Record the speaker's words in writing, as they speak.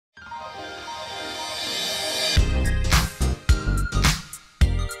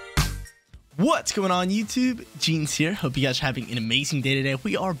What's going on YouTube? Jeans here. Hope you guys are having an amazing day today.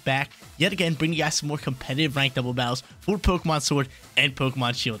 We are back yet again bringing you guys some more competitive ranked double battles for Pokemon Sword and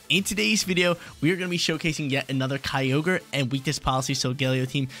Pokemon Shield. In today's video, we are going to be showcasing yet another Kyogre and Weakness Policy Solgaleo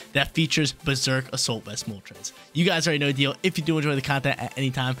team that features Berserk Assault Vest Moltres. You guys already know the deal. If you do enjoy the content at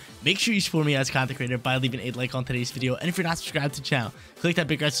any time, make sure you support me as a content creator by leaving a like on today's video. And if you're not subscribed to the channel, click that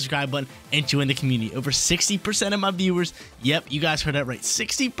big red subscribe button and join the community. Over 60% of my viewers, yep, you guys heard that right,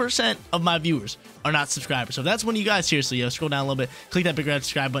 60% of my viewers are not subscribers. So if that's one of you guys, seriously, scroll down a little bit, click that big red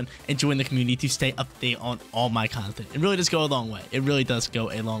subscribe button and join the community to stay up to date on all my content. It really does go a long way. It really does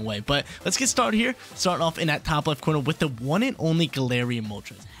go a long way. But let's get started here. Starting off in that top left corner with the one and only Galarian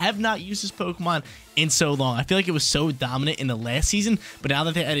Moltres. Have not used this Pokemon in so long. I feel like it was so dominant in the last season, but now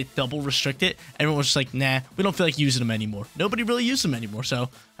that they had it double restricted, everyone was just like, nah, we don't feel like using him anymore. Nobody really uses him anymore. So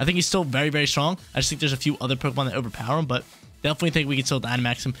I think he's still very, very strong. I just think there's a few other Pokemon that overpower him, but definitely think we can still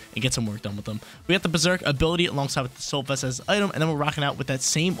Dynamax him and get some work done with him. We got the Berserk ability alongside with the Soul Vest as item, and then we're rocking out with that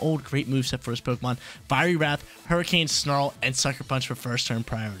same old great moveset for his Pokemon. Fiery Wrath, Hurricane, Snarl, and Sucker Punch for first turn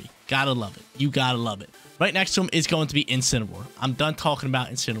priority. Gotta love it. You gotta love it. Right next to him is going to be Incineroar. I'm done talking about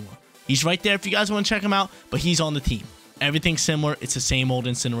Incineroar. He's right there if you guys want to check him out, but he's on the team. Everything's similar. It's the same old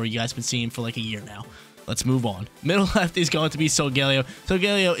Incineroar you guys have been seeing for like a year now. Let's move on. Middle left is going to be Solgaleo.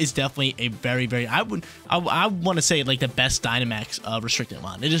 Solgaleo is definitely a very, very, I want to say like the best Dynamax restricted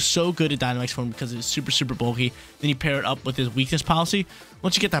line. It is so good at Dynamax form because it's super, super bulky. Then you pair it up with his weakness policy.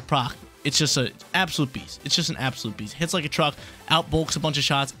 Once you get that proc, it's just an absolute beast. It's just an absolute beast. Hits like a truck, outbulks a bunch of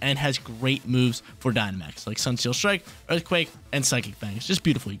shots, and has great moves for Dynamax, like Sunsteel Strike, Earthquake, and Psychic Fang. It's just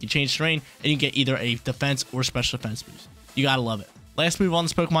beautiful. You can change terrain, and you get either a defense or special defense boost. You gotta love it. Last move on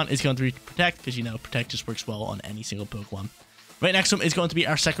this Pokemon is going to be Protect, because you know Protect just works well on any single Pokemon. Right next to him is going to be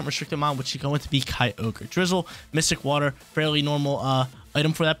our second restricted mon, which is going to be Kyogre. Drizzle, Mystic Water, fairly normal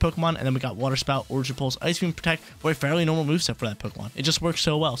item for that Pokemon, and then we got Water Spout, Origin Pulse, Ice Beam, Protect for a fairly normal moveset for that Pokemon. It just works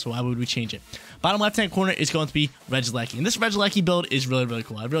so well, so why would we change it? Bottom left-hand corner is going to be Regieleki, and this Regieleki build is really, really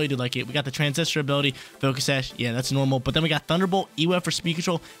cool. I really do like it. We got the Transistor ability, Focus Sash, yeah, that's normal, but then we got Thunderbolt, Electroweb for speed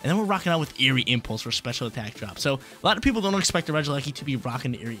control, and then we're rocking out with Eerie Impulse for special attack drop. So a lot of people don't expect the Regieleki to be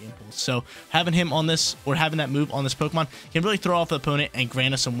rocking the Eerie Impulse, so having him on this, or having that move on this Pokemon, can really throw off the opponent and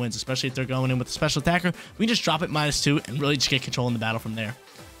grant us some wins, especially if they're going in with a special attacker. We can just drop it -2 and really just get control in the battle from there.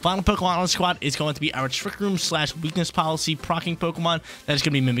 Final Pokemon on the squad is going to be our Trick Room / Weakness Policy procking Pokemon. That is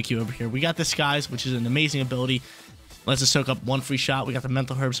going to be Mimikyu over here. We got Disguise, which is an amazing ability. Lets us soak up one free shot. We got the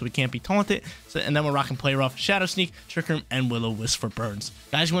Mental Herb, so we can't be taunted. And then we're rocking Play Rough, Shadow Sneak, Trick Room, and Will-O-Wisp for burns.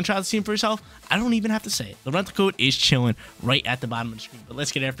 Guys, you want to try this team for yourself? I don't even have to say it. The rental code is chilling right at the bottom of the screen. But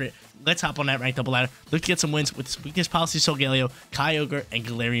let's get after it. Let's hop on that ranked double ladder. Look to get some wins with this Weakness Policy Solgaleo, Kyogre, and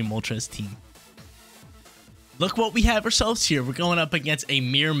Galarian Moltres team. Look what we have ourselves here. We're going up against a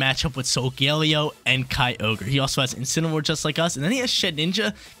mirror matchup with Solgaleo and Kyogre. He also has Incineroar just like us. And then he has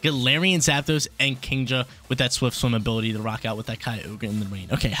Shedinja, Galarian Zapdos, and Kingdra with that Swift Swim ability to rock out with that Kyogre in the rain.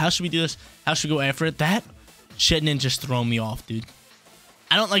 Okay, how should we do this? How should we go after it? That Shedinja's throwing me off, dude.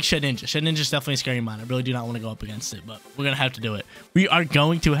 I don't like Shedinja. Shedinja's definitely a scary mon. I really do not want to go up against it, but we're going to have to do it. We are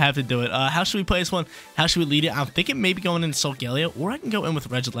going to have to do it. How should we play this one? How should we lead it? I'm thinking maybe going into Solgaleo, or I can go in with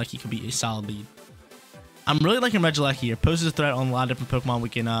Regieleki. Could be a solid lead. I'm really liking Regieleki here. Poses a threat on a lot of different Pokemon. We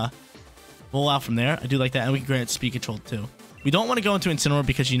can roll out from there. I do like that. And we can grant speed control too. We don't want to go into Incineroar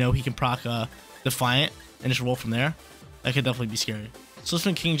because you know he can proc Defiant and just roll from there. That could definitely be scary. So this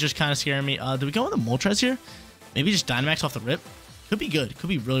one King just kind of scaring me. Do we go with the Moltres here? Maybe just Dynamax off the rip? Could be good. Could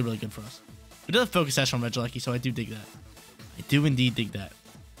be really, really good for us. We do have Focus Sash on Regieleki, so I do dig that. I do indeed dig that.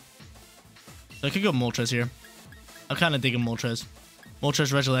 So I could go Moltres here. I'm kind of digging Moltres.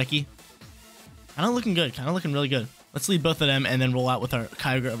 Moltres, Regieleki. Kind of looking good. Kind of looking really good. Let's lead both of them and then roll out with our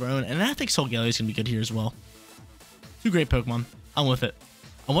Kyogre of our own. And I think Solgaleo is going to be good here as well. Two great Pokemon. I'm with it.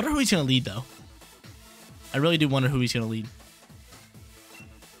 I wonder who he's going to lead, though. I really do wonder who he's going to lead.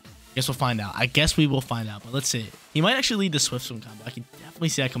 Guess we'll find out. I guess we will find out, but let's see. He might actually lead the Swift Swim combo. I can definitely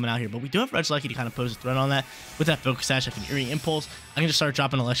see that coming out here, but we do have Regieleki to kind of pose a threat on that. With that Focus Sash, I can Eerie Impulse. I can just start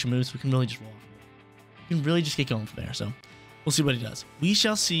dropping Electro moves. We can really just roll. We can really just get going from there, so we'll see what he does. We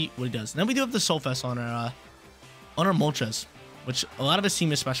shall see what he does. And then we do have the Soul Vest on our Moltres, which a lot of his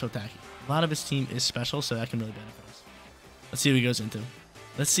team is special attacking. A lot of his team is special, so that can really benefit us. Let's see who he goes into.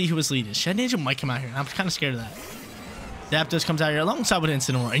 Let's see who his lead is. Shedinja might come out here, and I'm kind of scared of that. Zapdos comes out here alongside with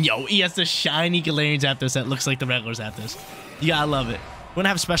Incineroar. And yo, he has the shiny Galarian Zapdos that looks like the regular Zapdos. You gotta love it. We're gonna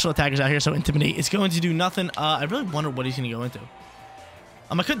have special attackers out here, so Intimidate is going to do nothing. I really wonder what he's gonna go into.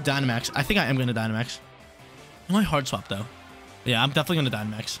 I could Dynamax. I think I am gonna Dynamax. I might hard swap though. Yeah, I'm definitely gonna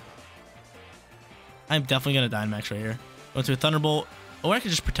Dynamax. I'm definitely going to Dynamax right here. Go into a Thunderbolt. Or I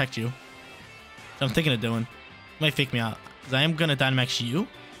could just protect you. So I'm thinking of doing. He might fake me out. Because I am going to Dynamax you.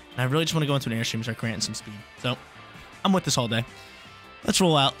 And I really just want to go into an Airstream and start granting some speed. So I'm with this all day. Let's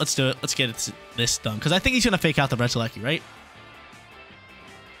roll out. Let's do it. Let's get this done. Because I think he's going to fake out the Regieleki, right?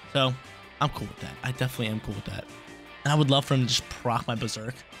 So I'm cool with that. I definitely am cool with that. And I would love for him to just proc my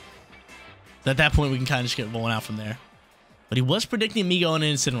Berserk. At that point, we can kind of just get rolling out from there. But he was predicting me going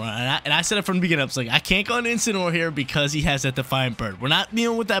in Incineroar. And I said it from the beginning. I was like, I can't go into Incineroar here because he has that Defiant Bird. We're not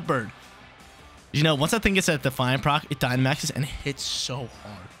dealing with that bird. You know, once that thing gets that Defiant proc, it Dynamaxes and hits so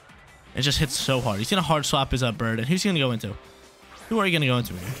hard. It just hits so hard. He's going to hard swap his bird. And who's he going to go into? Who are you going to go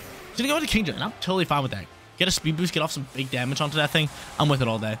into here? He's going to go into Kingdra. And I'm totally fine with that. Get a speed boost, get off some big damage onto that thing. I'm with it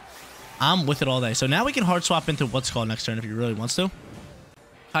all day. I'm with it all day. So now we can hard swap into what's called next turn if he really wants to.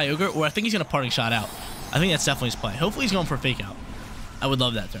 Kyogre, or I think he's going to parting shot out. I think that's definitely his play. Hopefully he's going for a fake out. I would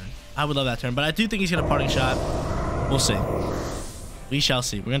love that turn. I would love that turn. But I do think he's going to parting shot. We'll see. We shall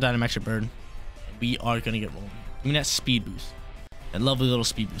see. We're going to Dynamax your bird. We are going to get rolling. Give me that speed boost. That lovely little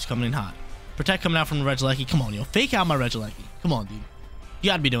speed boost coming in hot. Protect coming out from the Regieleki. Come on, yo. Fake out my Regieleki. Come on, dude.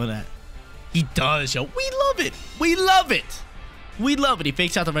 You got to be doing that. He does, yo. We love it. We love it. We love it. He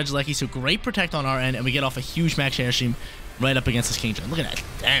fakes out the Regieleki, so great protect on our end, and we get off a huge max Airstream right up against this Kingdra. Look at that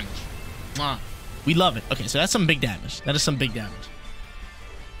damage. Mwah. We love it. Okay, so that's some big damage. That is some big damage.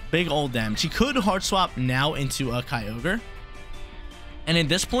 Big old damage. He could hard swap now into a Kyogre. And at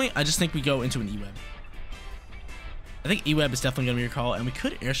this point, I just think we go into an E-Web. I think E-Web is definitely going to be your call, and we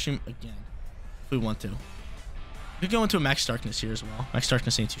could Airstream again if we want to. We could go into a Max Darkness here as well. Max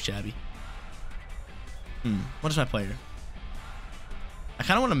Darkness ain't too shabby. What is my player? I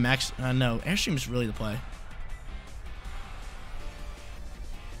kind of want to max... no, Airstream is really the play.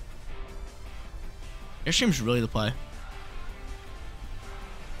 Airstream is really the play.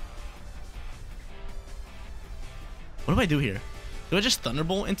 What do I do here? Do I just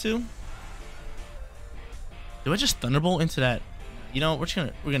Thunderbolt into? Do I just Thunderbolt into that? You know, we're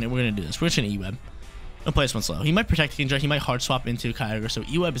gonna do this. We're just gonna E-Web. Don't play this one slow. He might protect Kingdra. He might hard swap into Kyogre. So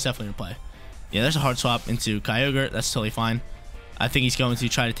E-Web is definitely gonna play. Yeah, there's a hard swap into Kyogre. That's totally fine. I think he's going to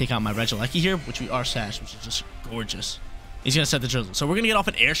try to take out my Regieleki here, which we are Sash, which is just gorgeous. He's gonna set the drizzle. So we're gonna get off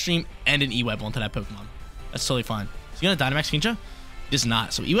an Airstream and an E-Web onto that Pokemon. That's totally fine. Is he gonna Dynamax Kingdra? He does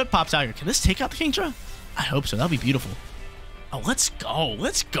not. So E-Web pops out here. Can this take out the Kingdra? I hope so. That'll be beautiful. Oh, let's go.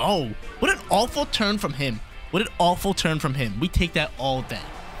 Let's go. What an awful turn from him. What an awful turn from him. We take that all day.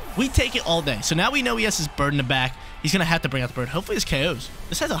 We take it all day. So now we know he has his bird in the back. He's going to have to bring out the bird. Hopefully it's KOs.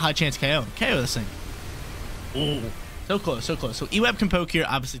 This has a high chance KO. KO this thing. Oh, so close, so close. So E-Web can poke here.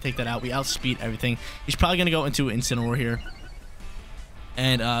 Obviously take that out. We outspeed everything. He's probably going to go into Incineroar here.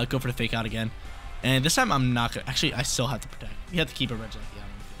 And go for the fake out again. And this time I'm not going to... Actually, I still have to protect. We have to keep a Regieleki out.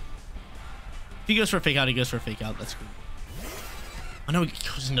 If he goes for a fake out, he goes for a fake out. That's good. I know he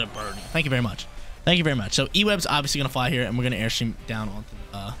goes into a bird. Thank you very much. Thank you very much. So E-Web's obviously going to fly here, and we're going to Airstream down onto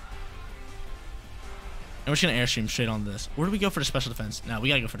the... and we're just going to Airstream straight onto this. Where do we go for the special defense? No, we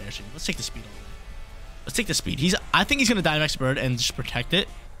got to go for the Airstream. Let's take the speed all day. Let's take the speed. I think he's going to Dynamax Bird and just protect it.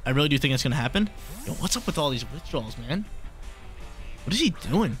 I really do think that's going to happen. Yo, what's up with all these withdrawals, man? What is he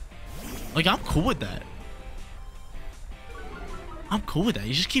doing? Like, I'm cool with that. I'm cool with that.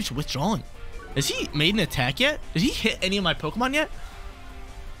 He just keeps withdrawing. Has he made an attack yet? Did he hit any of my Pokemon yet?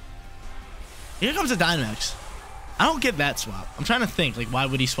 Here comes a Dynamax. I don't get that swap. I'm trying to think, like, why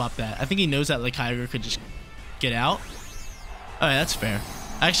would he swap that? I think he knows that, like, Kyogre could just get out. All right, that's fair.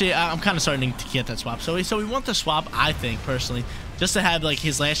 Actually, I'm kind of starting to get that swap. So we want the swap, I think, personally, just to have, like,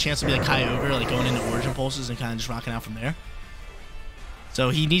 his last chance to be like Kyogre, like, going into Origin Pulses and kind of just rocking out from there. So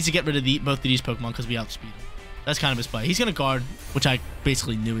he needs to get rid of both of these Pokemon because we outspeed him. That's kind of his play. He's going to guard, which I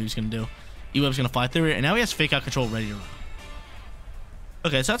basically knew he was going to do. E-Web's going to fly through it, and now he has Fake Out Control ready to run.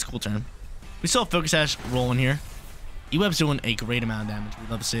 Okay, so that's a cool turn. We still have Focus Sash rolling here. E-Web's doing a great amount of damage. We'd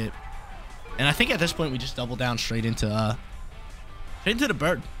love to see it. And I think at this point, we just double down straight into the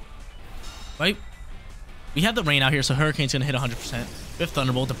bird. Right? We have the rain out here, so Hurricane's going to hit 100%. We have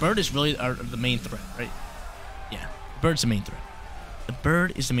Thunderbolt. The bird is really the main threat, right? Yeah, the bird's the main threat. The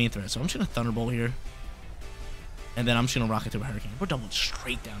bird is the main threat. So I'm just going to Thunderbolt here. And then I'm just going to rock it to a Hurricane. We're doubling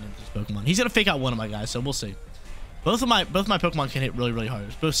straight down into this Pokemon. He's going to fake out one of my guys, so we'll see. Both my Pokemon can hit really, really hard.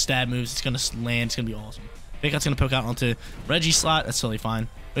 It's both stab moves. It's going to land. It's going to be awesome. Fake Out's going to poke out onto Reggie slot. That's totally fine.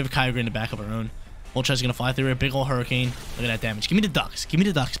 We have a Kyogre in the back of our own. MOLTRES is going to fly through it. Big ol' Hurricane. Look at that damage. Give me the ducks. Give me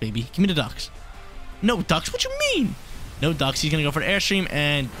the ducks, baby. Give me the ducks. No ducks? What you mean? No ducks. He's going to go for the Airstream,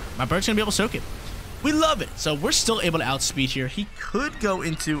 and my bird's going to be able to soak it. We love it. So we're still able to outspeed here. He could go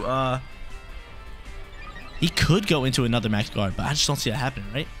into another max guard, but I just don't see that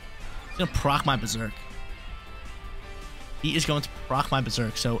happening, right? He's going to proc my Berserk. He is going to proc my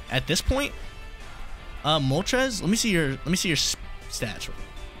Berserk. So at this point, Moltres, let me see your stats.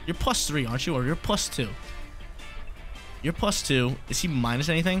 You're +3, aren't you? Or you're +2? You're +2. Is he minus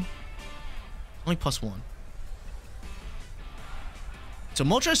anything? Only +1. So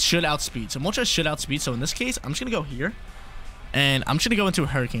Moltres should outspeed. So in this case, I'm just gonna go here, and I'm just gonna go into a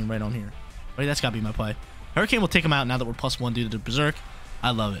Hurricane right on here. Right, that's gotta be my play. Hurricane will take him out now that we're +1 due to the Berserk.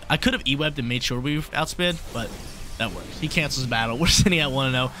 I love it. I could have E-webbed and made sure we outsped, but that works. He cancels battle. We're sitting at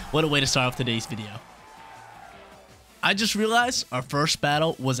 1-0. What a way to start off today's video. I just realized our first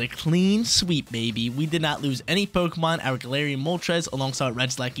battle was a clean sweep, baby. We did not lose any Pokemon. Our Galarian Moltres alongside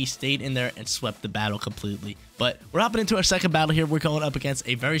Regieleki stayed in there and swept the battle completely. But we're hopping into our second battle here. We're going up against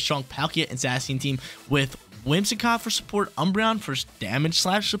a very strong Palkia and Zacian team with Whimsicott for support, Umbreon for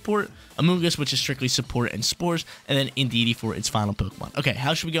damage/support, Amoonguss, which is strictly support and spores, and then Indeedee for its final Pokemon. Okay,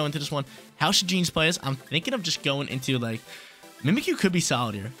 how should we go into this one? How should Jeans play us? I'm thinking of just going into, like, Mimikyu could be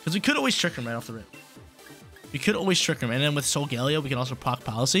solid here, because we could always trick him right off the rip. We could always trick him, and then with Solgaleo, we can also proc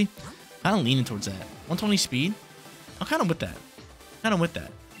Policy. Kind of leaning towards that. 120 speed. I'm kind of with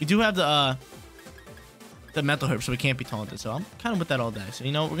that. We do have the Mental Herb, so we can't be taunted, so I'm kind of with that all day. So,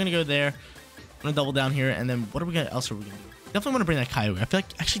 you know, we're going to go there. I'm going to double down here, and then what else are we going to do? Definitely want to bring that Kyogre. I feel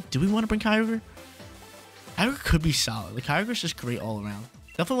like, actually, do we want to bring Kyogre? Kyogre could be solid. The Kyogre is just great all around.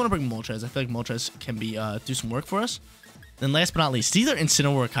 Definitely want to bring Moltres. I feel like Moltres can be do some work for us. Then last but not least, it's either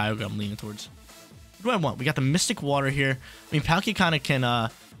Incineroar or Kyogre I'm leaning towards. What do I want? We got the Mystic Water here. I mean, Palkia kind of can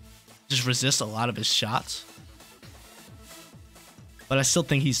just resist a lot of his shots. But I still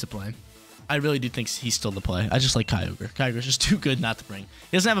think he's to play. I really do think he's still the play. I just like Kyogre. Kyogre's just too good not to bring.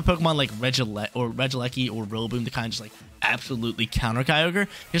 He doesn't have a Pokemon like Regieleki or Rillaboom to kind of just like absolutely counter Kyogre.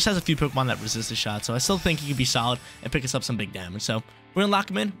 He just has a few Pokemon that resist his shot. So I still think he can be solid and pick us up some big damage. So we're gonna lock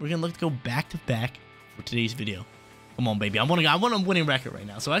him in. We're gonna look to go back to back for today's video. Come on, baby. I want a winning record right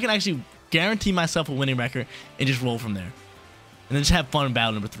now, so I can actually guarantee myself a winning record and just roll from there, and then just have fun in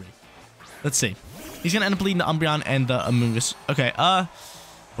battle number 3. Let's see. He's gonna end up leading the Umbreon and the Amoonguss. Okay. What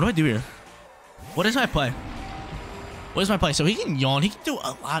do I do here? What is my play? What is my play? So he can yawn. He can do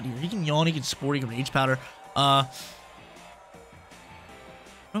a lot here. He can yawn. He can sport. He can rage powder. What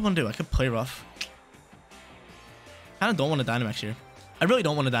do I want to do? I could play rough. Kind of don't want to Dynamax here. I really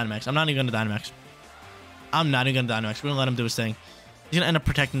don't want to Dynamax. I'm not even going to Dynamax. We're going to let him do his thing. He's going to end up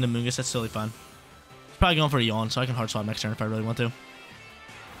protecting the Amoonguss. That's totally fine. He's probably going for a yawn, so I can hard swap next turn if I really want to.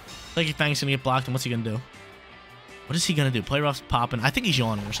 Psychic Fang's going to get blocked, and what's he going to do? What is he going to do? Play rough's popping. I think he's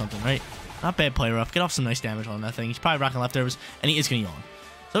yawning or something, right? Not bad play rough. Get off some nice damage on that thing. He's probably rocking leftovers, and he is going to yawn.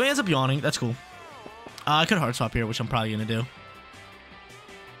 So he ends up yawning. That's cool. I could hard swap here, which I'm probably going to do.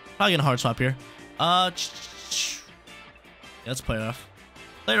 Probably going to hard swap here. Yeah, let's play rough.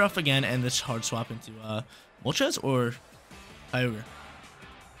 Play rough again, and let's hard swap into Moltres or Kyogre.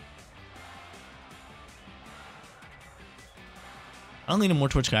 I'm leaning more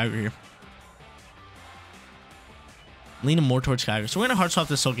towards Kyogre here. Leaning more towards Kyogre. So we're going to hard swap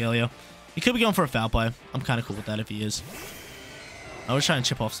this Solgaleo. He could be going for a foul play. I'm kind of cool with that if he is. I was trying to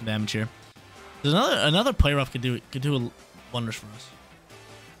chip off some damage here. There's another play rough could do wonders for us.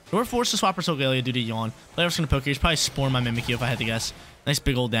 So we're forced to swap our Solgaleo due to yawn. Play rough's going to poke here. He's probably Spore my Mimikyu if I had to guess. Nice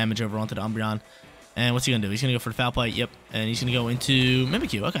big old damage over onto the Umbreon. And what's he going to do? He's going to go for the foul play. Yep. And he's going to go into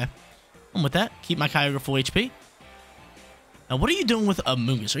Mimikyu. Okay. I'm with that. Keep my Kyogre full HP. Now, what are you doing with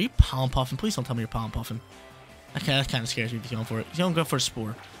Amoonguss? Are you Pollen Puffing? Please don't tell me you're Pollen Puffing. Okay, that kind of scares me if he's going for it. He's going to go for a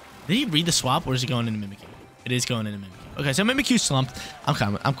Spore. Did he read the swap, or is he going into Mimikyu? It is going into Mimikyu. Okay, so Mimikyu slumped. I'm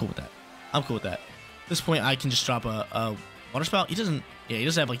cool with that. I'm cool with that. At this point, I can just drop a Water Spout. He doesn't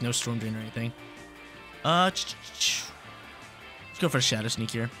have, like, no Storm Drain or anything. Let's go for a Shadow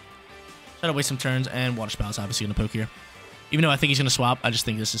Sneak here. Try to waste some turns, and Water Spout's obviously going to poke here. Even though I think he's going to swap, I just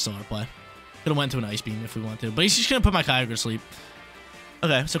think this is still our play. Could have went to an Ice Beam if we want to, but he's just going to put my Kyogre to sleep.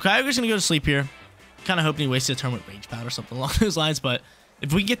 Okay, so Kyogre's going to go to sleep here. Kind of hoping he wasted a turn with Rage Powder or something along those lines, but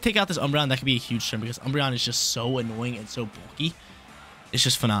if we take out this Umbreon, that could be a huge turn because Umbreon is just so annoying and so bulky. It's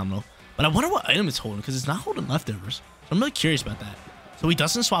just phenomenal. But I wonder what item it's holding because it's not holding leftovers. So I'm really curious about that. So he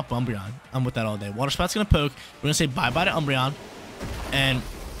doesn't swap Umbreon. I'm with that all day. Water Spout's going to poke. We're going to say bye-bye to Umbreon. And,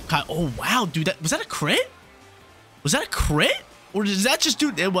 oh, wow, dude. Was that a crit? Was that a crit? Or does that just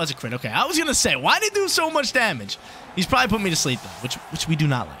do... It was a crit. Okay, I was going to say, why did he do so much damage? He's probably put me to sleep, though, which we do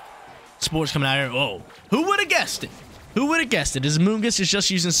not like. Spore's coming out here. Oh, who would have guessed it? Who would have guessed it? His Amoonguss is just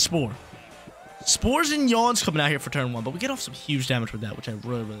using Spore. Spores and Yawns coming out here for turn 1, but we get off some huge damage with that, which I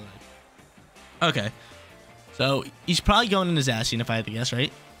really, really like. Okay. So, he's probably going into Zacian, if I had to guess,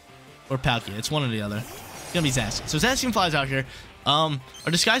 right? Or Palkia. It's one or the other. It's going to be Zacian. So, Zacian flies out here. Our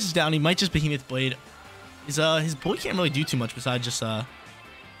disguise is down. He might just Behemoth Blade. His boy can't really do too much besides just,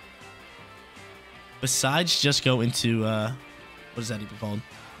 besides just go into, what is that even called?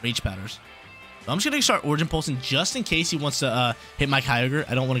 Rage Powders. So I'm just going to start Origin Pulsing just in case he wants to hit my Kyogre.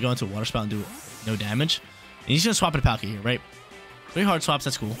 I don't want to go into a Water Spout and do no damage. And he's going to swap into Palkia here, right? 3 hard swaps,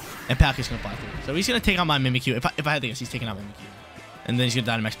 that's cool. And Palkia's going to fly through. So he's going to take out my Mimikyu. If I had to guess, he's taking out Mimikyu. And then he's going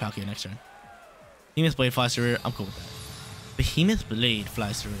to Dynamax Palkia next turn. Behemoth Blade flies through here. I'm cool with that. Behemoth Blade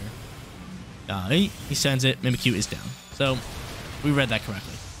flies through here. He sends it. Mimikyu is down. So we read that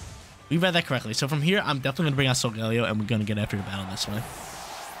correctly. We read that correctly. So from here, I'm definitely going to bring out Solgaleo, and we're going to get after the battle this way.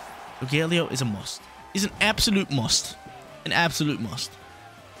 Solgaleo is a must. He's an absolute must. An absolute must.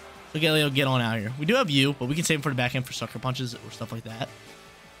 Solgaleo, get on out here. We do have you, but we can save him for the back end for Sucker Punches or stuff like that.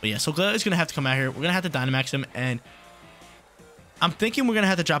 But yeah, Solgaleo is going to have to come out here. We're going to have to Dynamax him, and I'm thinking we're going to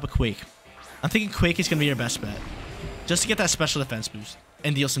have to drop a Quake. I'm thinking Quake is going to be your best bet. Just to get that special defense boost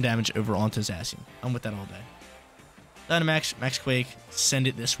and deal some damage over onto Zacian. I'm with that all day. Dynamax, Max Quake, send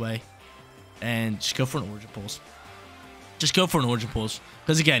it this way, and just go for an Origin Pulse. Just go for an Origin Pulse.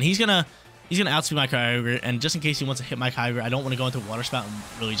 Because again, he's gonna outspeed my Kyogre, and just in case he wants to hit my Kyogre, I don't want to go into Water Spout and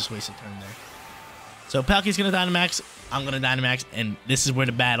really just waste a turn there. So Palkia's gonna Dynamax, I'm gonna Dynamax, and this is where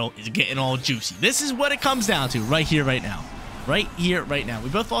the battle is getting all juicy. This is what it comes down to right here, right now. Right here, right now. We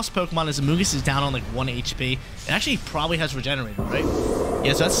both lost Pokemon as Amoonguss is down on like 1 HP. It actually probably has Regenerated, right?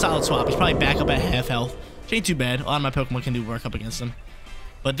 Yeah, so that's a solid swap. He's probably back up at half health. Which ain't too bad. A lot of my Pokemon can do work up against him.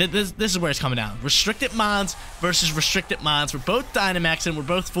 But this is where it's coming down. Restricted Mons versus Restricted Mons. We're both Dynamaxing. We're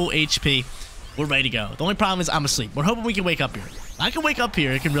both full HP. We're ready to go. The only problem is I'm asleep. We're hoping we can wake up here. If I can wake up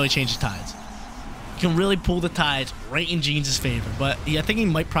here, it can really change the tides. It can really pull the tides right in Jeans' favor. But yeah, I think he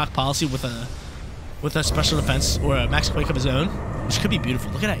might proc Policy with a special defense or a Max Quake of his own, which could be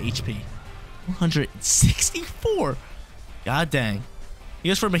beautiful. Look at that HP. 164. God dang. He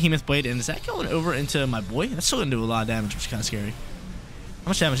goes for a Behemoth Blade, and is that going over into my boy? That's still going to do a lot of damage, which is kind of scary. How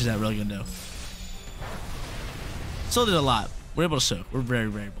much damage is that really going to do? Still did a lot. We're able to soak. We're very,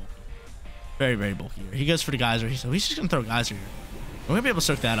 very bulky. Very, very bulky here. He goes for the Geyser. So he's just going to throw Geyser here. We're going to be able to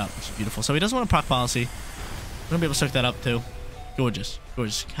soak that up, which is beautiful. So he doesn't want to proc Policy. We're going to be able to soak that up, too. Gorgeous.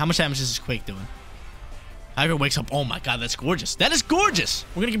 Gorgeous. How much damage is this Quake doing? Kyogre wakes up. Oh my god, that's gorgeous. That is gorgeous.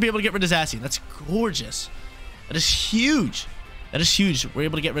 We're going to be able to get rid of Zacian. That's gorgeous. That is huge. That is huge. We're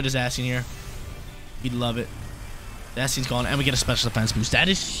able to get rid of Zacian here. We'd love it. Zacian's gone, and we get a special defense boost. That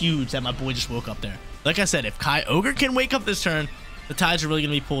is huge that my boy just woke up there. Like I said, if Kyogre can wake up this turn, the tides are really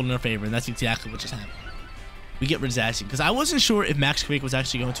going to be pulled in our favor, and that's exactly what just happened. We get rid of Zacian, because I wasn't sure if Max Quake was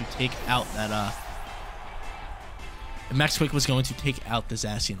actually going to take out that, if Max Quake was going to take out the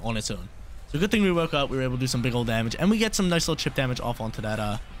Zacian on its own. So good thing we woke up, we were able to do some big old damage, and we get some nice little chip damage off onto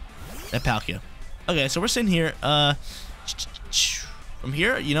that Palkia. Okay, so we're sitting here, from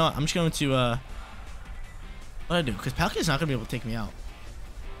here, you know, I'm just going to, what do I do? Because Palkia's not going to be able to take me out.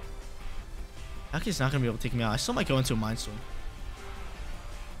 Palkia's not going to be able to take me out. I still might go into a Mind Storm.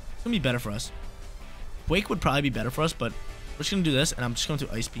 It's going to be better for us. Quake would probably be better for us, but we're just going to do this, and I'm just going to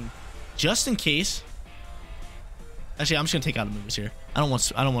Ice Beam. Just in case. Actually, I'm just going to take out the moves here. I don't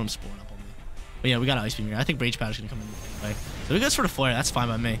want him spooling up on me. But yeah, we got an Ice Beam here. I think Rage Powder's going to come in anyway. So he goes for the Flare. That's fine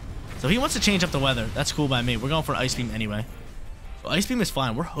by me. So if he wants to change up the weather, that's cool by me. We're going for Ice Beam anyway. So Ice Beam is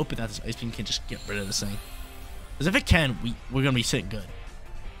fine. We're hoping that this Ice Beam can just get rid of this thing. Because if it can, we're going to be sitting good.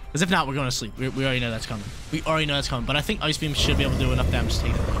 Because if not, we're going to sleep. We already know that's coming. We already know that's coming. But I think Ice Beam should be able to do enough damage to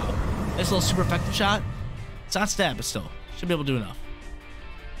take it out. This little super effective shot. It's not stab, but still. Should be able to do enough.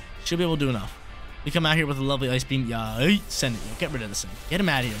 Should be able to do enough. We come out here with a lovely Ice Beam. Yeah, send it. Get rid of this thing. Get him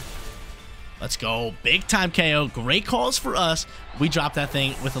out of here. Let's go. Big time KO. Great calls for us. We dropped that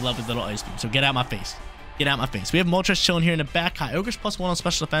thing with a lovely little Ice Beam. So get out my face. Get out my face. We have Moltres chilling here in the back. Kyogre's +1 on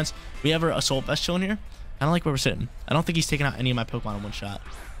special defense. We have our Assault Vest chilling here. I don't like where we're sitting. I don't think he's taking out any of my Pokemon in one shot.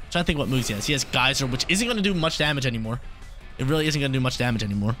 I'm trying to think what moves he has. He has Geyser, which isn't going to do much damage anymore. It really isn't going to do much damage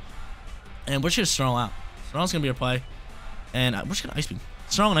anymore. And we're just going to Snarl out. Snarl's going to be our play. And we're just going to Ice Beam.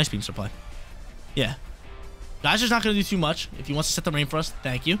 Snarl and Ice Beam's our play. Yeah. Geyser's not going to do too much. If he wants to set the rain for us,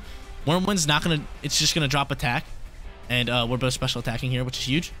 thank you. Wyrmwind's not going to... It's just going to drop attack. And we're both special attacking here, which is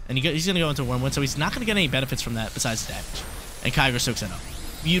huge. And he's going to go into Wyrmwind, so he's not going to get any benefits from that besides the damage. And Kyogre soaks that up.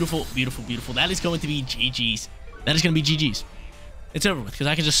 Beautiful, beautiful, beautiful. That is going to be GG's. That is going to be GG's. It's over with, because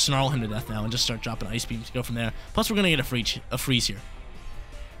I can just Snarl him to death now and just start dropping Ice Beams to go from there. Plus, we're going to get a freeze here.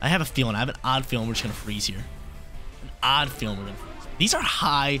 I have a feeling. I have an odd feeling we're just going to freeze here. An odd feeling we're going to freeze. These are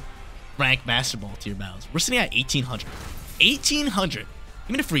high rank Master Ball tier battles. We're sitting at 1,800. 1,800. Give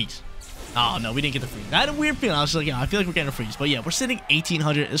me the freeze. Oh, no, we didn't get the freeze. I had a weird feeling. I was just like, yeah, I feel like we're getting a freeze. But yeah, we're sitting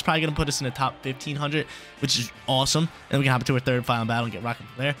 1,800. It's probably going to put us in the top 1,500, which is awesome. And we can hop into our third final battle and get rocking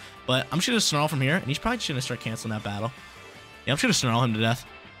from there. But I'm just going to Snarl from here, and he's probably just going to start canceling that battle. Yeah, I'm just going to Snarl him to death.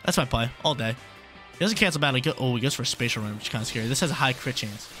 That's my play all day. doesn't cancel battle. He goes for a spatial run, which is kind of scary. This has a high crit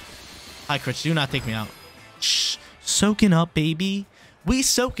chance. High crits. Do not take me out. Shh. Soaking up, baby. We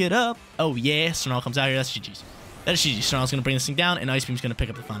soak it up. Oh, yeah. Snarl comes out here. That's GG's. That is GG. Snarl's going to bring this thing down, and Ice Beam's going to pick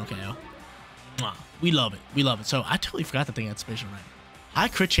up the final KO. Mwah. We love it. We love it. So I totally forgot the thing had spatial run. High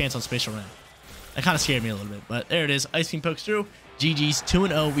crit chance on spatial run. That kind of scared me a little bit, but there it is. Ice Beam pokes through. GG's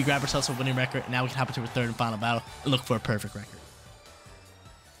 2-0. We grab ourselves a winning record, and now we can hop into our third and final battle and look for a perfect record.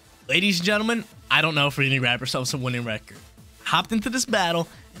 Ladies and gentlemen, I don't know if we're going to grab ourselves a winning record. Hopped into this battle,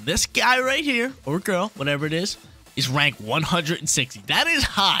 and this guy right here, or girl, whatever it is ranked 160. That is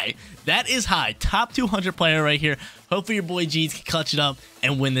high. That is high. Top 200 player right here. Hopefully your boy Jeans can clutch it up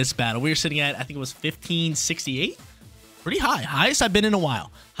and win this battle. We are sitting at, I think it was 1568. Pretty high. Highest I've been in a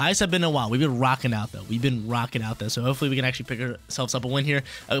while. Highest I've been in a while. We've been rocking out, though. We've been rocking out, though. So hopefully we can actually pick ourselves up a win here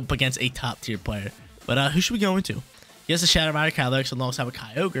up against a top-tier player. But who should we go into? He has a Shadow Rider Calyrex alongside with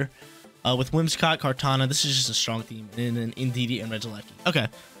Kyogre. With Whimsicott, Kartana. This is just a strong team. And then Intimidate and Regieleki. Okay.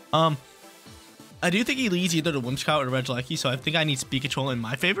 I do think he leads either to Whimsicott or to Regieleki, so I think I need speed control in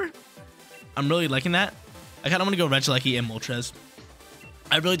my favor. I'm really liking that. I kind of want to go Regieleki and Moltres.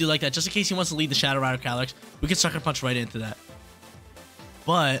 I really do like that. Just in case he wants to lead the Shadow Rider Calyrex, we can Sucker Punch right into that.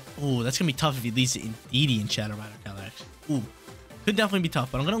 But, ooh, that's going to be tough if he leads to Indeedee and Shadow Rider Calyrex. Ooh, could definitely be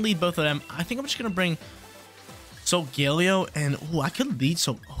tough, but I'm going to lead both of them. I think I'm just going to bring Solgaleo and, ooh, I could lead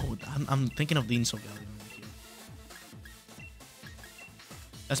I'm thinking of leading Solgaleo.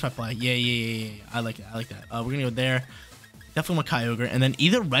 That's my play. Yeah. I like that. We're going to go there. Definitely want Kyogre. And then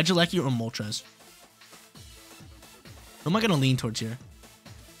either Regieleki or Moltres. Who am I going to lean towards here?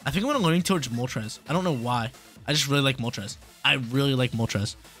 I think I'm going to lean towards Moltres. I don't know why. I just really like Moltres. I really like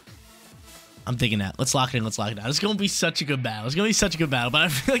Moltres. I'm thinking that. Let's lock it in. Let's lock it down. It's going to be such a good battle. But I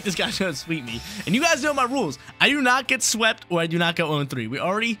feel like this guy's going to sweep me. And you guys know my rules. I do not get swept or I do not go 0-3. We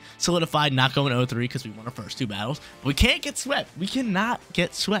already solidified not going 0-3 because we won our first two battles. But we can't get swept. We cannot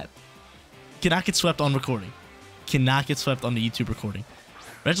get swept. Cannot get swept on recording. Cannot get swept on the YouTube recording.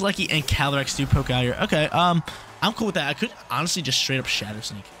 Regieleki and Calyrex do poke out here. Okay, I'm cool with that. I could honestly just straight up Shadow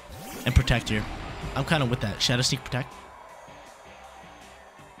Sneak and Protect here. I'm kind of with that. Shadow Sneak, Protect.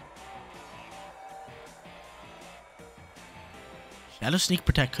 Shadow Sneak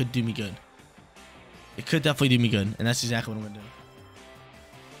Protect could do me good. It could definitely do me good, and that's exactly what I'm going to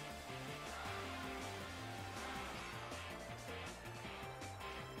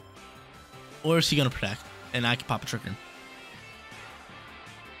do. Or is he going to Protect? And I can pop a Trigger.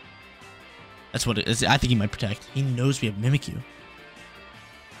 That's what it is. I think he might Protect. He knows we have Mimikyu.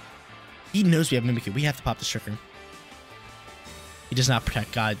 He knows we have Mimikyu. We have to pop the Trigger. He does not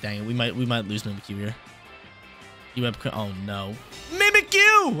Protect. God dang it. We might lose Mimikyu here. Oh no.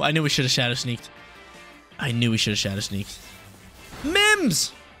 Mimikyu! I knew we should have Shadow Sneaked.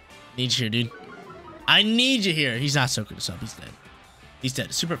 Mims! Need you here, dude. I need you here. He's not soaking us up. He's dead. He's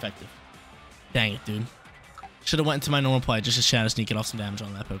dead. Super effective. Dang it, dude. Should have went into my normal play just to Shadow Sneak and off some damage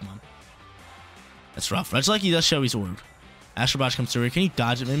on that Pokemon. That's rough. Regieleki does show he's orbed. Astral Barrage comes through here. Can you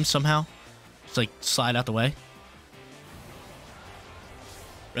dodge at him somehow? Just like slide out the way.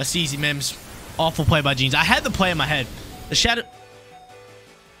 Rest easy, Mims. Awful play by Jeans. I had the play in my head. The Shadow...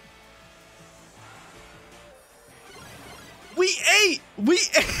 We ate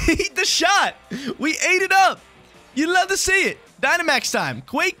the shot. We ate it up. You love to see it. Dynamax time.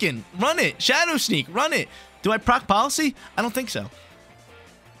 Quaking. Run it. Shadow Sneak. Run it. Do I proc Policy? I don't think so.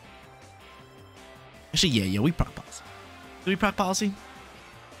 Actually, yeah, we proc Policy. Do we proc Policy?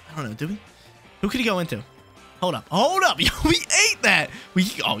 I don't know. Do we? Who could he go into? Hold up. Yo, we ate that.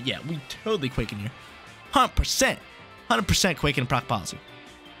 Oh, yeah. We totally Quaking here. 100%. 100% Quaking and proc Policy.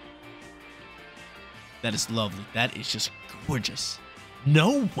 That is lovely. That is just gorgeous.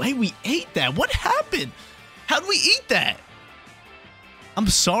 No way we ate that. What happened? How did we eat that? I'm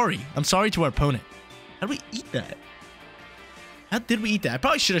sorry. I'm sorry to our opponent. How did we eat that? How did we eat that? I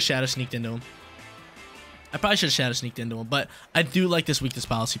probably should have Shadow Sneaked into him. But I do like this Weakness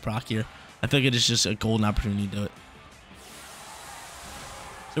Policy proc here. I think it is just a golden opportunity to do it.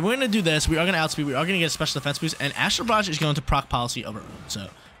 So we're going to do this. We are going to outspeed. We are going to get a special defense boost. And Astral Barrage is going to proc Policy over Earth. So,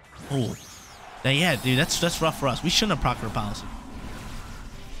 oh. Yeah, dude, that's rough for us. We shouldn't have procced our Policy.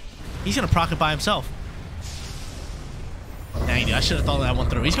 He's going to proc it by himself. Dang, dude, I should have thought that one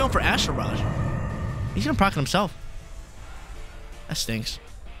through. He's going for Astral Barrage. He's going to proc it himself. That stinks.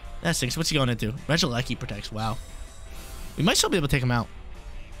 What's he going into? Regieleki protects. Wow. We might still be able to take him out.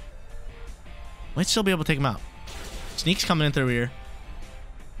 Sneak's coming in through here.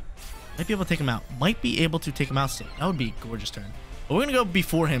 Might be able to take him out. Still. That would be a gorgeous turn. But we're going to go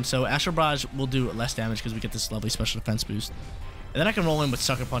before him, so Astral Barrage will do less damage because we get this lovely special defense boost. And then I can roll in with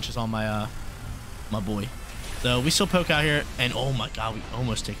Sucker Punches on my My boy. So we still poke out here, and oh my god, we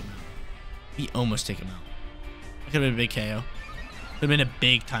almost take him out. We almost take him out. That could have been a big KO. Could have been a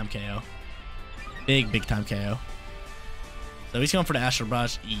big time KO. Big time KO. So he's going for the Astral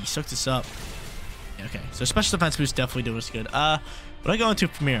Barrage. He soaked us up. Yeah, okay, so special defense boost definitely doing us good. What do I go into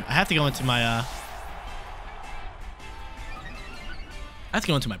from here? I have to go into my I have to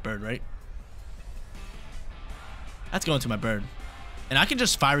go into my bird, right? I have to go into my bird. And I can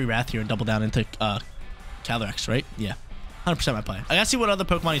just Fiery Wrath here and double down into Calyrex, right? Yeah. 100% my play. I gotta see what other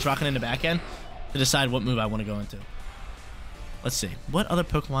Pokemon he's rocking in the back end to decide what move I want to go into. Let's see. What other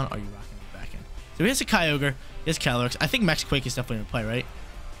Pokemon are you rocking in the back end? So he has a Kyogre. He has Calyrex. I think Max Quake is definitely in play, right?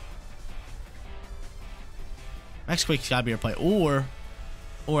 Max Quake's gotta be in play. Or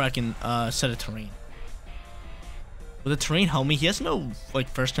I can set a Terrain. Will the Terrain help me? He has no like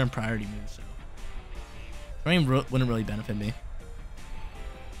first turn priority moves, so Terrain wouldn't really benefit me.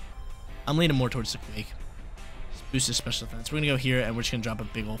 I'm leaning more towards the Quake. Just boost his special defense. We're gonna go here and we're just gonna drop a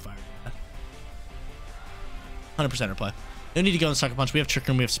big old Fire. 100% reply. No need to go in Sucker Punch. We have Trick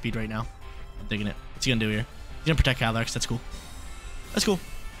Room. We have Speed right now. I'm digging it. What's he gonna do here? He's gonna protect Calyrex. That's cool. That's cool.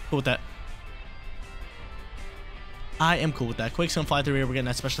 Cool with that. I am cool with that. Quake's gonna fly through here. We're getting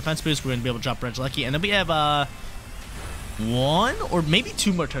that special defense boost. We're gonna be able to drop Regieleki, and then we have 1 or maybe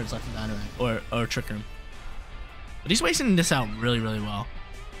 2 more turns left in Dynamax or Trick Room. But he's wasting this out really well.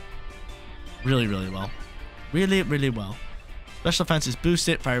 Really well. Really well. Special defense is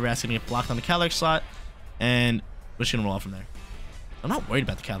boosted. Fire Wrath's gonna get blocked on the Calyrex slot, and we're just gonna roll off from there. I'm not worried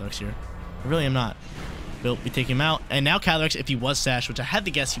about the Calyrex here. I really am not. We take him out, and now Calyrex, if he was Sash, which I had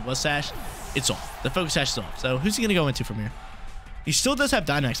to guess he was Sash, it's off. The Focus Sash is off. So who's he gonna go into from here? He still does have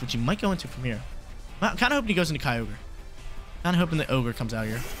Dynamax, which he might go into from here. I'm kind of hoping he goes into Kyogre. Kind of hoping the Ogre comes out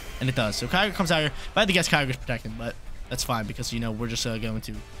here, and it does. So Kyogre comes out here. If I had to guess, Kyogre's protecting, but that's fine because, you know, we're just going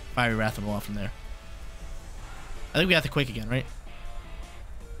to Fiery Wrath and roll off from there. I think we have to Quake again, right?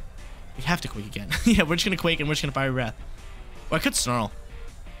 We have to Quake again. Yeah, we're just going to Quake and we're just going to Fiery Wrath. Or I could Snarl.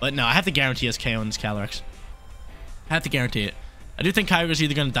 But no, I have to guarantee us KO in this Calyrex. I have to guarantee it. I do think Kyogre's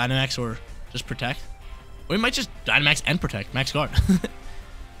either going to Dynamax or just Protect. Or he might just Dynamax and Protect. Max Guard.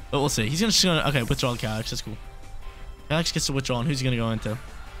 But we'll see. He's just going to... Okay, withdraw the Calyrex. That's cool. Calyrex gets to withdraw, and who's he going to go into?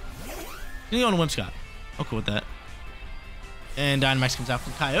 He's going to go into Whimsicott. I'm cool with that. And Dynamax comes out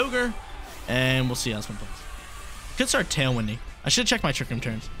from Kyogre. And we'll see how this one plays. Could start Tailwinding. I should have checked my Trick Room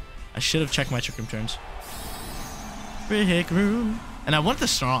turns. Trick Room. And I wanted the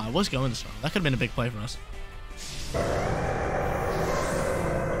Snarl. I was going to Snarl. That could have been a big play for us.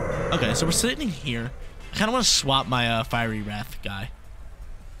 Okay, so we're sitting here. I kind of want to swap my Fiery Wrath guy.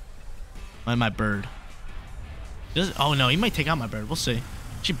 My bird. Oh no, he might take out my bird. We'll see.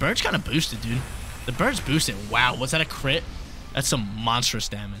 Actually, bird's kind of boosted, dude. The bird's boosted. Wow, was that a crit? That's some monstrous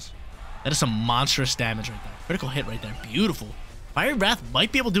damage. That is some monstrous damage right there. Critical hit right there. Beautiful. Fiery Wrath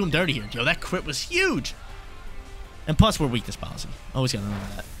might be able to do him dirty here. Yo, that crit was huge. And plus, we're weakness policy. Always gotta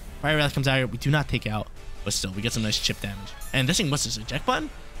remember that. Fiery Wrath comes out here. We do not take out, but still, we get some nice chip damage. And this thing, what's this, eject button?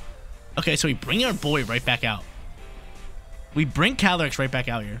 Okay, so we bring our boy right back out. We bring Calyrex right back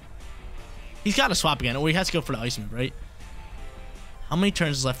out here. He's got to swap again, or he has to go for the ice move, right? How many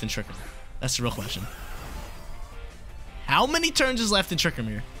turns is left in Trick Room? That's the real question. How many turns is left in Trick Room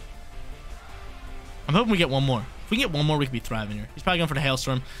here? I'm hoping we get one more. If we can get one more, we could be thriving here. He's probably going for the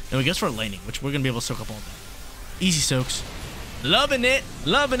Hailstorm. Then we goes for a Lightning, which we're going to be able to soak up all day. Easy soaks. Loving it.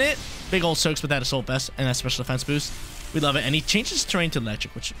 Loving it. Big old soaks with that Assault Vest and that special defense boost. We love it. And he changes terrain to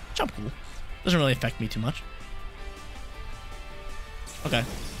electric, which I'm cool. Doesn't really affect me too much. Okay.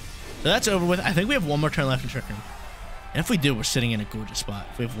 So that's over with. I think we have one more turn left in Trick Room. And if we do, we're sitting in a gorgeous spot.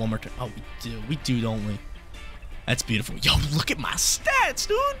 If we have one more turn. Oh, we do. We do, don't we? That's beautiful. Yo, look at my stats,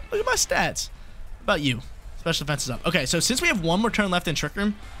 dude. Look at my stats. How about you? Special defense is up. Okay, so since we have one more turn left in Trick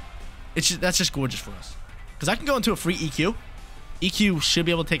Room, that's just gorgeous for us. Because I can go into a free EQ. EQ should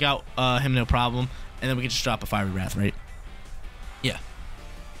be able to take out him no problem. And then we can just drop a Fiery Wrath, right? Yeah.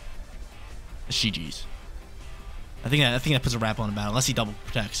 It's GG's. I think that puts a wrap on the battle. Unless he double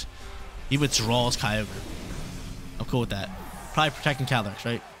protects. He withdraws Kyogre. I'm cool with that. Probably protecting Calyrex,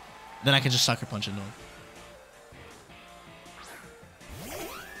 right? Then I can just Sucker Punch into him.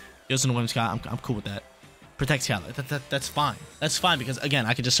 Goes into Whimsicott. I'm cool with that. Protects Calyrex. That's fine. That's fine because, again,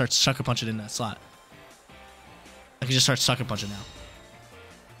 I can just start Sucker Punching in that slot. I can just start Sucker Punching now.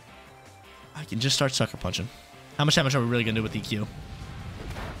 I can just start Sucker Punching. How much damage are we really going to do with EQ?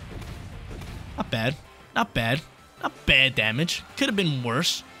 Not bad. Not bad. Not bad damage. Could have been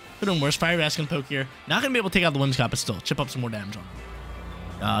worse. Could have been worse. Fire Wrath can poke here. Not going to be able to take out the Whimsicott, but still. Chip up some more damage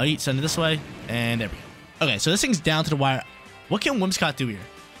on him. Send it this way. And there we go. Okay, so this thing's down to the wire. What can Whimsicott do here?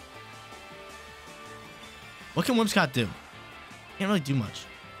 What can Whimsicott do? Can't really do much.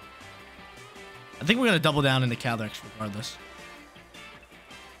 I think we're going to double down into Calyrex regardless.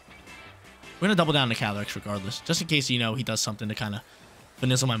 We're going to double down into Calyrex regardless. Just in case, you know, he does something to kind of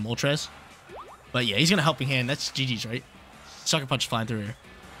finizzle my Moltres. But yeah, he's going to Helping Hand. That's GG's, right? Sucker Punch flying through here.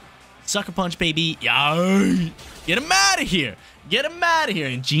 Sucker Punch, baby. Yay! Get him out of here. Get him out of here.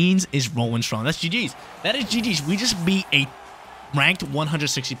 And Jeans is rolling strong. That's GG's. That is GG's. We just beat a ranked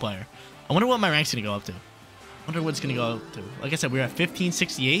 160 player. I wonder what my rank's going to go up to. I wonder what it's going to go up to. Like I said, we're at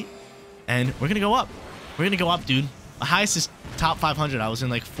 1568. And we're going to go up. We're going to go up, dude. My highest is top 500. I was in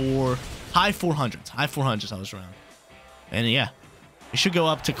like high 400s. High 400s I was around. And yeah, we should go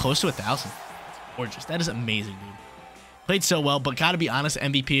up to close to 1,000. Gorgeous. That is amazing, dude. Played so well, but gotta be honest,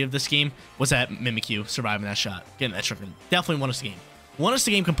 MVP of this game was that Mimikyu surviving that shot. Getting that trick. Definitely won us the game. Won us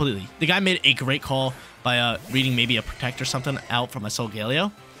the game completely. The guy made a great call by reading maybe a Protect or something out from my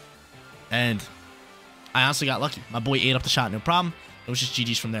Solgaleo. And I honestly got lucky. My boy ate up the shot, no problem. It was just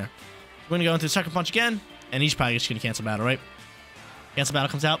GG's from there. We're going to go into the Sucker Punch again, and he's probably just going to cancel battle, right? Cancel battle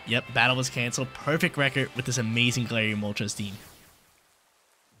comes out. Yep, battle was canceled. Perfect record with this amazing Galarian Moltres team.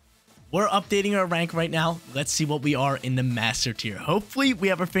 We're updating our rank right now. Let's see what we are in the Master Tier. Hopefully, we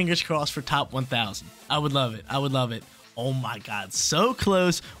have our fingers crossed for top 1,000. I would love it. I would love it. Oh my God, so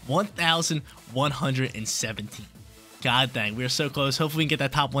close. 1,117. God dang, we are so close. Hopefully, we can get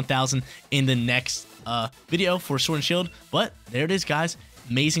that top 1,000 in the next video for Sword and Shield. But there it is, guys.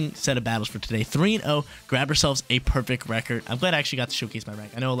 Amazing set of battles for today. 3-0. Grab yourselves a perfect record. I'm glad I actually got to showcase my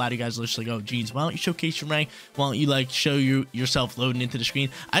rank. I know a lot of you guys literally go, Jeans, why don't you showcase your rank? Why don't you like show yourself loading into the screen?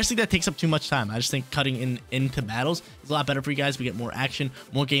 I just think that takes up too much time. I just think cutting into battles is a lot better for you guys. We get more action,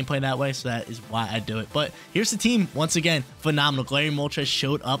 more gameplay that way. So that is why I do it. But here's the team. Once again, phenomenal. Galarian Moltres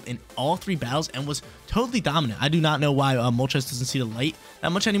showed up in all 3 battles and was totally dominant. I do not know why Moltres doesn't see the light that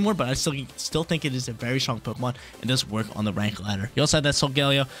much anymore, but I still think it is a very strong Pokemon and does work on the rank ladder. You also had that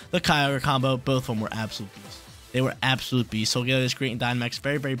Solgaleo, the Kyogre combo. Both of them were absolute beasts. They were absolute beasts. Solgaleo is great in Dynamax,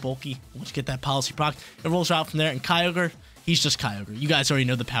 very, very bulky. Once you get that policy proc, it rolls out from there. And Kyogre, he's just Kyogre. You guys already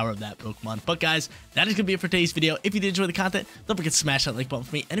know the power of that Pokemon. But guys, that is going to be it for today's video. If you did enjoy the content, don't forget to smash that like button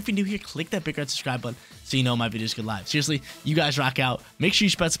for me. And if you're new here, click that big red subscribe button so you know my videos go live. Seriously, you guys rock out. Make sure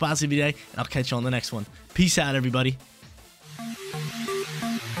you spread some positivity today, and I'll catch you on the next one. Peace out, everybody.